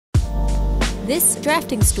This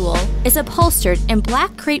drafting stool is upholstered in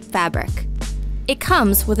black crepe fabric. It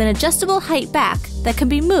comes with an adjustable height back that can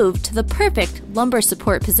be moved to the perfect lumbar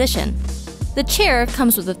support position. The chair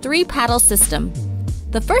comes with a 3-paddle system.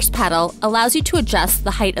 The first paddle allows you to adjust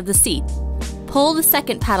the height of the seat. Pull the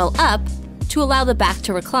second paddle up to allow the back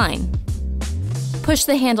to recline. Push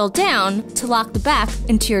the handle down to lock the back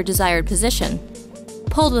into your desired position.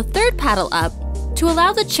 Pull the third paddle up to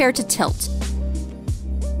allow the chair to tilt.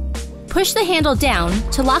 Push the handle down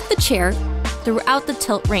to lock the chair throughout the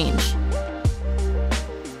tilt range.